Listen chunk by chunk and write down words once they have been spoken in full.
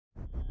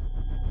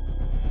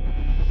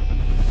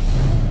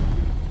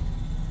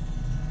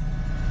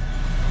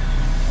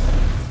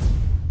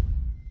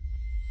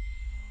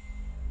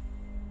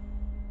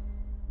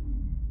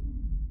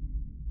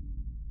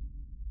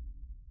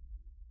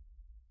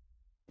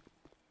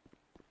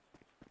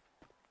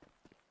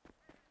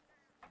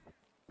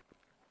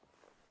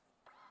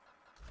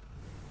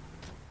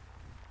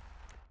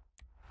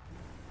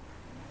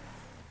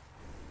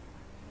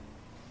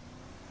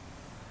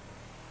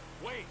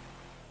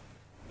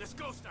Last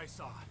ghost I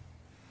saw.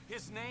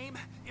 His name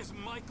is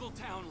Michael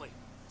Townley.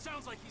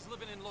 Sounds like he's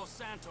living in Los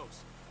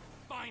Santos.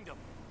 Find him.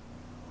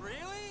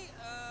 Really?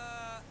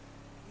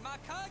 My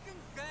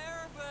cousin's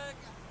there, but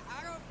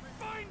I don't...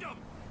 Find him!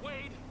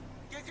 Wade!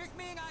 Does this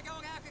mean I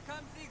don't have to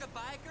come see the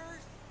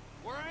bikers?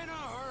 We're in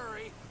a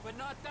hurry, but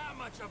not that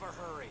much of a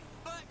hurry.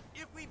 But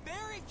if we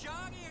bury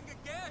Johnny in the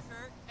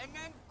desert and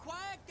then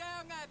quiet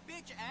down that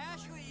bitch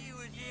Ashley he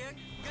was in,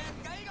 then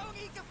they don't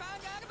need to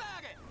find out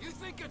about it. You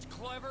think it's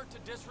clever to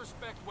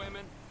disrespect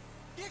women?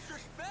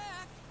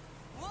 Disrespect?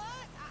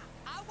 What?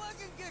 I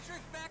wasn't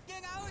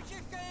disrespecting. I was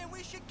just saying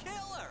we should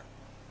kill her.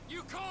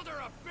 You called her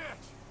a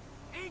bitch!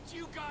 Ain't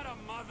you got a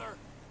mother?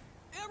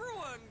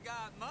 Everyone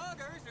got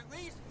mothers, at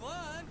least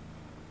one.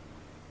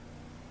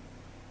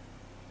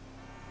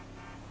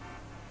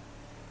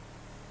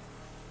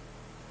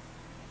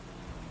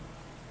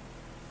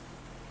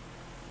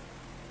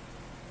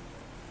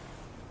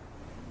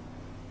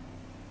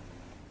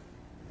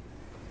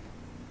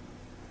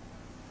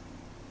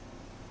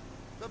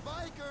 The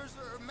bikers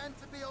are meant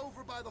to be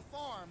over by the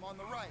farm on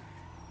the right.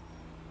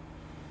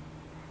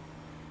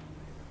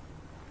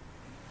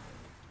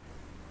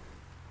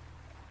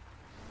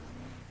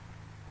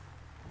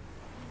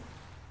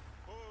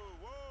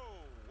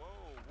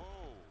 Whoa.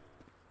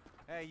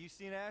 Hey, you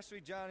seen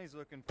Ashley? Johnny's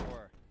looking for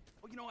her.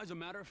 Well, you know, as a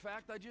matter of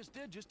fact, I just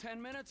did, just 10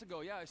 minutes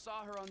ago. Yeah, I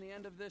saw her on the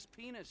end of this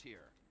penis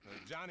here.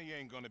 Johnny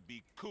ain't gonna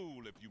be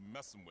cool if you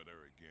messing with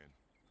her again.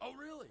 Oh,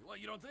 really? Well,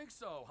 you don't think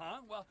so, huh?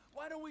 Well,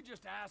 why don't we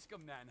just ask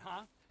him then,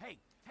 huh? Hey,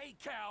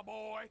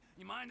 cowboy,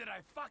 you mind that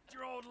I fucked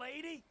your old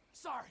lady?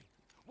 Sorry.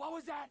 What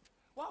was that?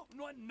 Well,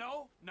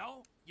 no,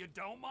 you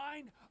don't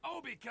mind? Oh,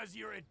 because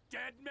you're a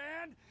dead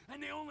man?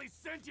 And the only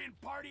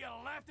sentient part you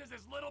left is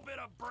this little bit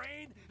of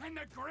brain and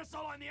the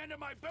gristle on the end of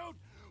my boot?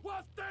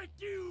 Well, thank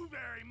you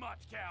very much,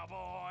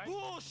 cowboy.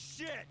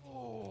 Bullshit!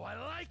 Oh, I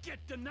like it,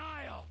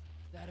 denial.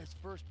 That is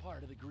first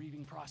part of the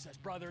grieving process,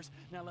 brothers.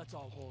 Now let's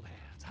all hold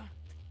hands, huh?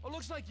 Well,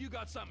 looks like you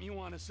got something you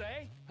want to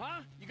say,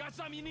 huh? You got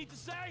something you need to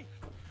say?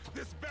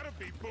 This better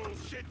be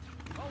bullshit.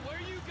 Oh, where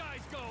are you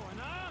guys going,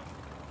 huh?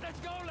 Let's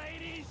go,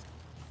 ladies!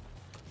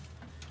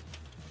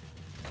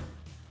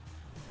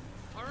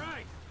 All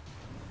right.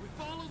 We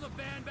follow the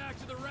van back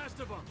to the rest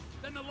of them.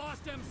 Then the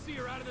Lost MC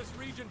are out of this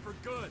region for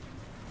good.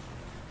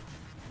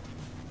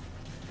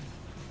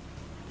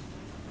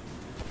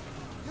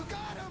 You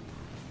got him!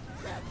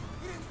 Shit!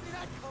 You didn't see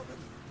that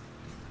coming!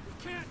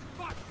 We can't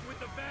fuck with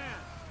the van,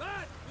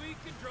 but we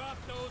can drop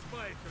those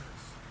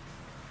bikers.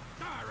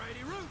 All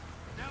righty, Root.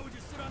 Now we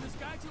just sit on this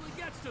guy till he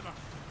gets to them.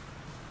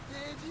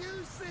 Did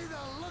you see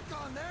the look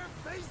on their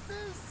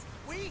faces?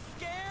 We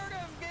scared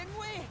them, didn't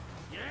we?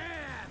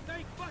 Yeah,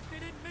 thank fuck they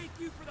didn't make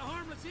you for the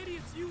harmless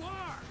idiots you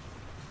are.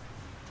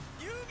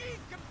 You need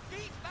some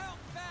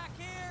seatbelts back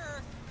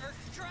here, or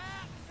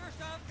straps or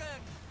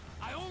something.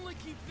 I only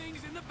keep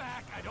things in the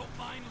back I don't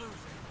mind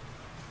losing.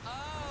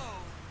 Oh.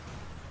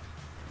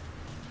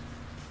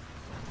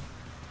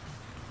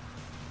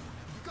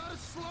 You gotta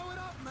slow it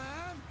up,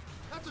 man!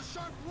 That's a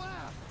sharp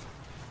left!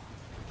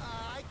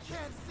 I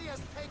can't see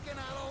us taking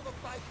out all the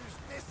bikers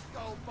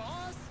disco,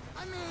 boss!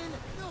 I mean,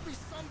 there'll be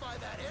some by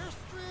that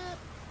airstrip,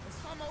 and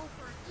some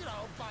over, you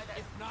know, by that...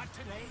 If not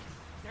today,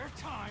 their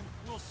time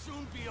will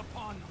soon be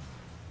upon them.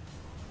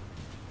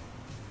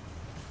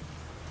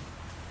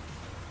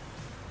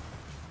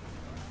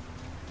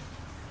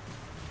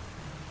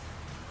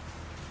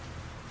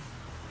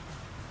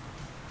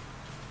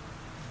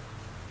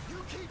 You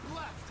keep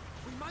left!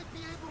 We might be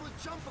able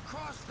to jump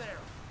across there!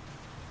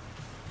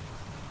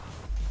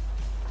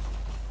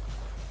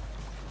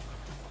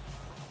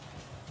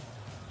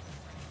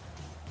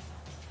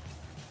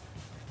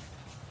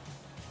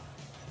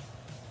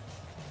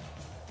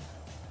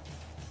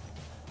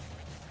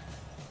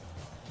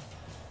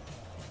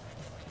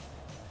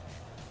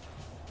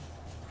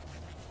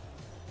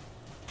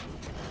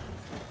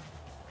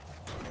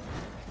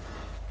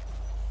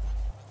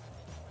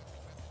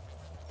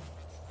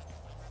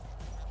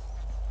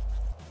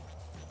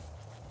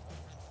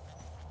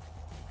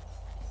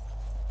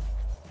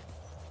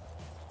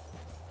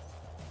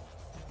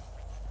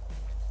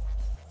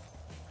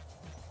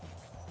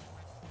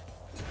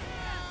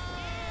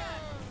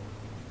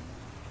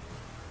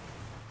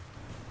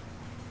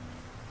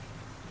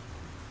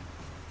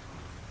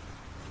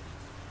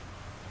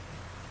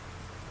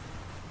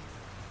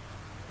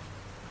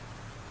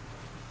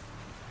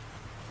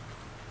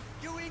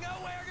 Do we know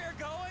where they're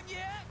going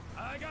yet?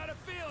 I got a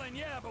feeling,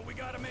 yeah, but we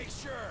gotta make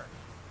sure.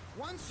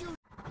 Once you